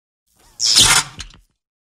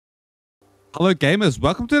Hello gamers,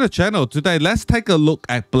 welcome to the channel. Today let's take a look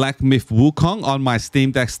at Black Myth Wukong on my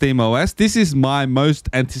Steam Deck SteamOS. This is my most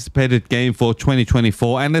anticipated game for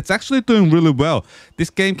 2024 and it's actually doing really well. This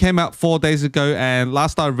game came out 4 days ago and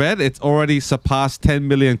last I read it's already surpassed 10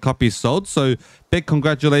 million copies sold. So big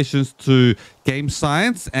congratulations to Game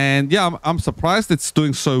Science, and yeah, I'm surprised it's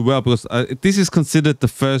doing so well because this is considered the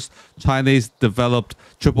first Chinese developed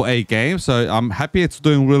AAA game. So I'm happy it's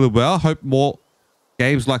doing really well. Hope more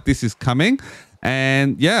games like this is coming.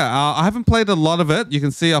 And yeah, I haven't played a lot of it. You can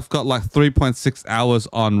see I've got like 3.6 hours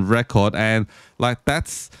on record, and like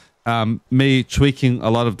that's me tweaking a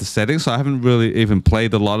lot of the settings. So I haven't really even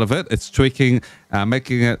played a lot of it. It's tweaking,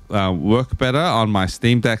 making it work better on my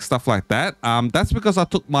Steam Deck, stuff like that. That's because I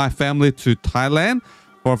took my family to Thailand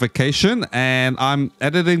for a vacation and I'm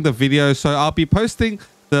editing the video, so I'll be posting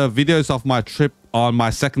the videos of my trip on my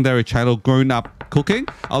secondary channel, Grown Up Cooking.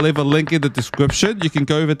 I'll leave a link in the description. You can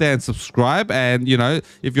go over there and subscribe, and you know,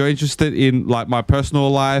 if you're interested in like my personal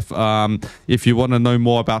life, if you want to know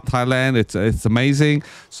more about Thailand, it's amazing.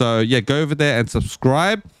 So yeah, go over there and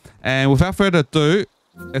subscribe. And without further ado,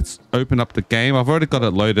 let's open up the game. I've already got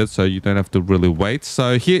it loaded, so you don't have to really wait.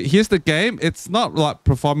 So here's the game. It's not like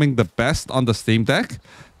performing the best on the Steam Deck.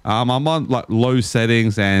 I'm on like low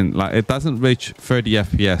settings and like it doesn't reach 30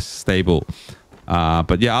 FPS stable.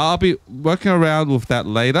 But yeah, I'll be working around with that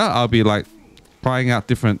later. I'll be like trying out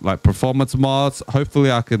different like performance mods.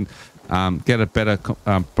 Hopefully I can get a better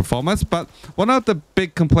performance. But one of the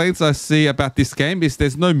big complaints I see about this game is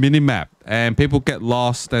there's no minimap and people get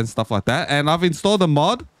lost and stuff like that. And I've installed a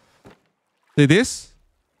mod. See this?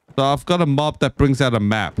 So I've got a mod that brings out a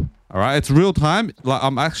map. All right, it's real time. Like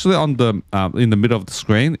I'm actually on the in the middle of the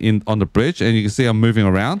screen on the bridge, and you can see I'm moving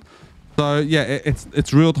around. So yeah,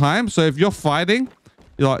 it's real time. So if you're fighting,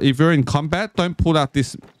 if you're in combat, don't pull out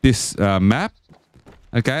this map.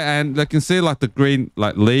 Okay, and you can see like the green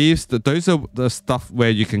like leaves. Those are the stuff where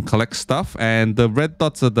you can collect stuff, and the red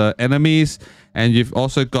dots are the enemies. And you've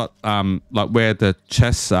also got like where the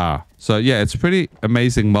chests are. So yeah, it's a pretty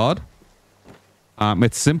amazing mod.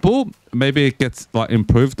 It's simple. Maybe it gets like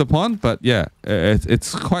improved upon, but yeah,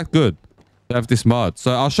 it's quite good to have this mod.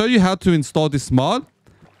 So I'll show you how to install this mod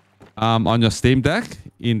on your Steam Deck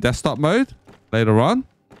in desktop mode later on.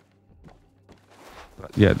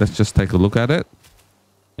 But yeah, let's just take a look at it.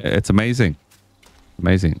 Yeah, it's amazing,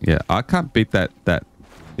 amazing. Yeah, I can't beat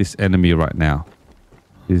this enemy right now.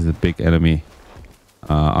 This is a big enemy.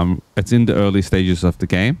 It's in the early stages of the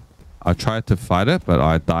game. I tried to fight it, but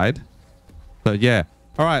I died. So yeah,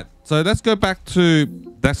 all right, so let's go back to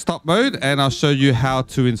desktop mode and I'll show you how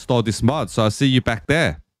to install this mod. So I'll see you back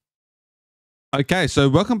there. Okay, so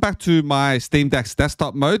welcome back to my Steam Deck's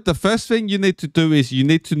desktop mode. The first thing you need to do is you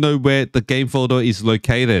need to know where the game folder is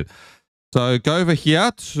located. So go over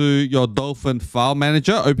here to your Dolphin file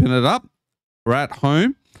manager, open it up. We're at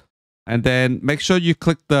home. And then make sure you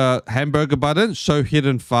click the hamburger button, show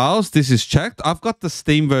hidden files. This is checked. I've got the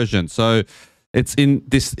Steam version. So it's in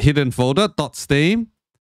this hidden folder, .steam,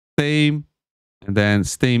 Steam, and then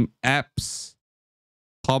Steam apps,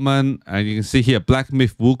 common, and you can see here, Black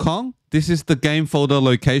Myth Wukong. This is the game folder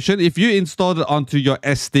location. If you installed it onto your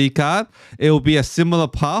SD card, it will be a similar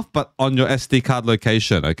path, but on your SD card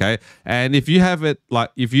location, okay? And if you have it,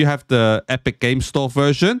 like if you have the Epic Game Store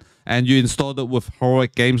version, and you installed it with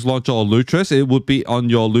Heroic Games Launcher or Lutris, it would be on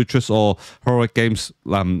your Lutris or Heroic Games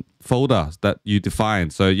folder that you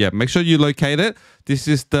define. So yeah, make sure you locate it. This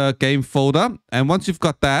is the game folder. And once you've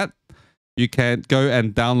got that, you can go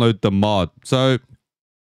and download the mod. So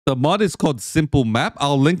the mod is called Simple Map.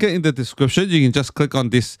 I'll link it in the description. You can just click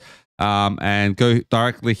on this and go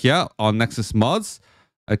directly here on Nexus Mods.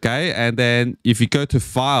 Okay, and then if you go to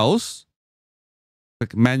Files,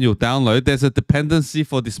 click manual download, there's a dependency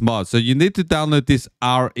for this mod. So you need to download this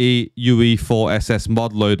REUE4SS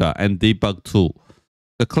mod loader and debug tool.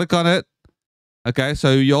 So click on it. Okay,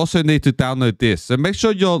 so you also need to download this. So make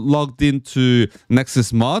sure you're logged into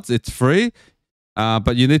Nexus Mods. It's free,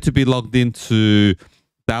 but you need to be logged into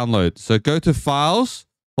download. So go to Files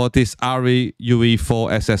for this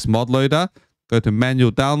REUE4SS mod loader. Go to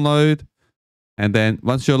manual download. And then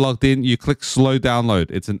once you're logged in, you click slow download.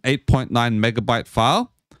 It's an 8.9 megabyte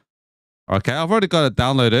file. Okay, I've already got it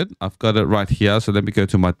downloaded. I've got it right here. So let me go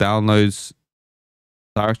to my downloads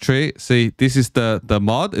directory. See, this is the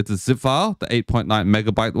mod. It's a zip file, the 8.9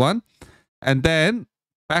 megabyte one. And then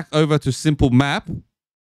back over to Simple Map.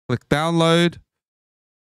 Click download.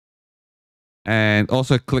 And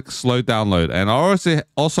also click slow download. And I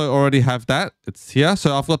also already have that. It's here.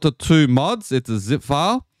 So I've got the two mods. It's a zip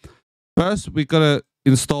file. First, we got to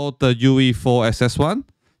install the UE4SS one.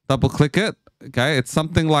 Double click it. Okay, it's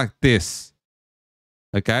something like this.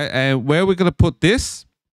 Okay, and where we're gonna put this?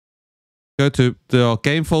 Go to the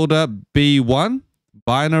game folder B1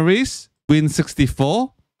 binaries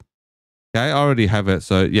Win64. Okay, I already have it.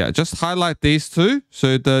 So yeah, just highlight these two.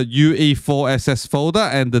 So the UE4SS folder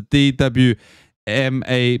and the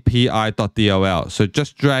dwmapi.dol. So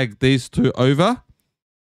just drag these two over.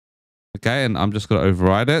 Okay, and I'm just going to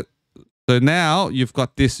override it. So now you've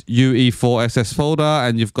got this UE4SS folder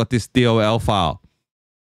and you've got this DOL file.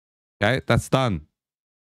 Okay, that's done.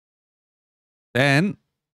 Then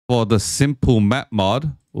for the simple map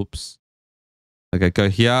mod, oops. Okay, go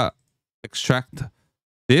here, extract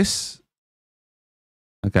this.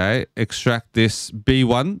 Okay, extract this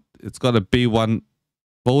B1. It's got a B1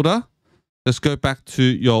 folder. Just go back to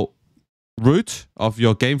your root of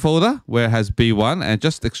your game folder where it has B1 and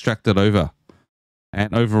just extract it over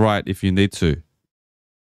and overwrite if you need to.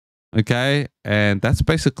 Okay, and that's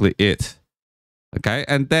basically it. Okay,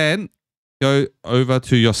 and then go over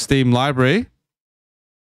to your Steam library.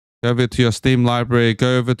 Go over to your Steam library,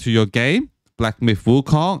 go over to your game, Black Myth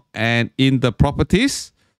Wukong, and in the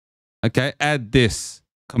properties, okay, add this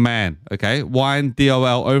command, okay,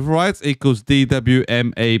 WINEDLL overrides equals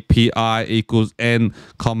dwmapi equals n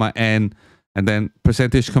comma n, and then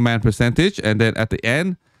percentage command percentage, and then at the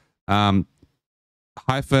end hyphen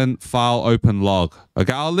fileopenlog.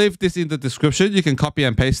 Okay, I'll leave this in the description. You can copy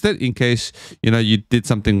and paste it in case you did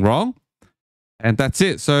something wrong, and that's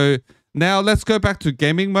it. So now let's go back to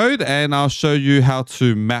gaming mode and I'll show you how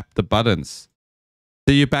to map the buttons.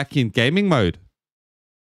 See you back in gaming mode.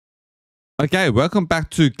 Okay, welcome back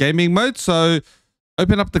to gaming mode. So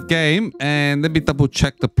open up the game and let me double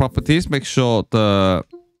check the properties. Make sure the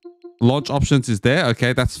launch options is there.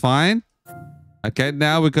 Okay, that's fine. Okay,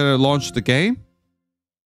 now we're going to launch the game.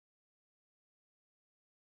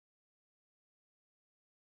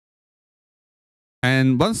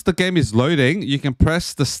 And once the game is loading, you can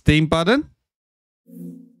press the Steam button.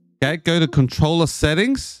 Okay, go to controller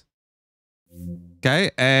settings.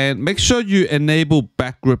 Okay, and make sure you enable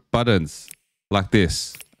back grip buttons like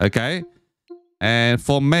this. Okay, and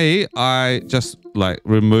for me, I just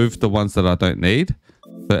remove the ones that I don't need.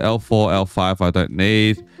 So L4, L5 I don't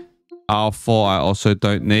need. R4 I also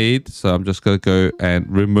don't need. So I'm just going to go and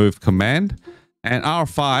remove command. And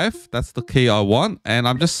R5, that's the key I want. And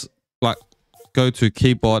I'm just go to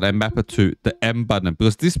keyboard and map it to the M button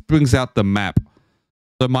because this brings out the map.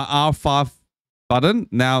 So my R5 button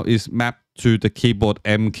now is mapped to the keyboard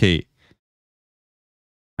M key.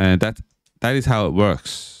 And that is how it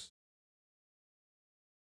works.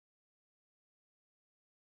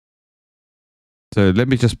 So let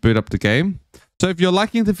me just boot up the game. So if you're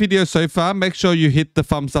liking the video so far, make sure you hit the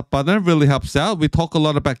thumbs up button. It really helps out. We talk a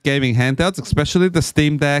lot about gaming handhelds, especially the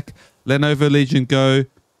Steam Deck, Lenovo Legion Go,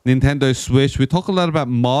 Nintendo Switch. We talk a lot about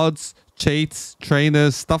mods, cheats,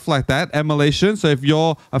 trainers, stuff like that, emulation. So if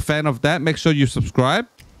you're a fan of that, make sure you subscribe.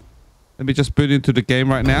 Let me just boot into the game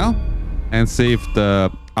right now and see if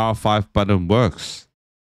the R5 button works.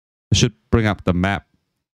 It should bring up the map.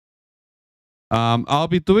 I'll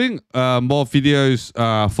be doing more videos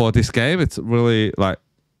for this game. It's really a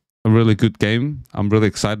really good game. I'm really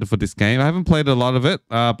excited for this game. I haven't played a lot of it,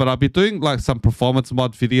 but I'll be doing some performance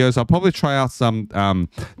mod videos. I'll probably try out some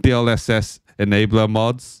DLSS enabler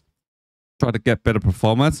mods, try to get better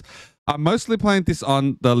performance. I'm mostly playing this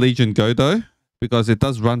on the Legion Go though, because it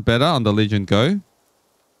does run better on the Legion Go.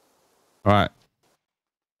 All right.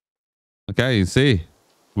 Okay, you see,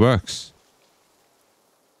 works.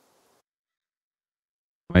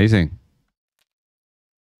 Amazing.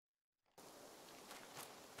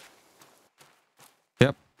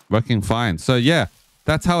 Yep, working fine. So yeah,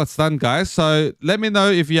 that's how it's done, guys. So let me know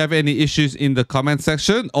if you have any issues in the comment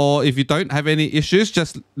section, or if you don't have any issues,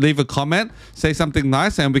 just leave a comment, say something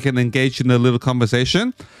nice, and we can engage in a little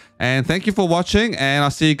conversation. And thank you for watching, and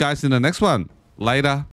I'll see you guys in the next one. Later.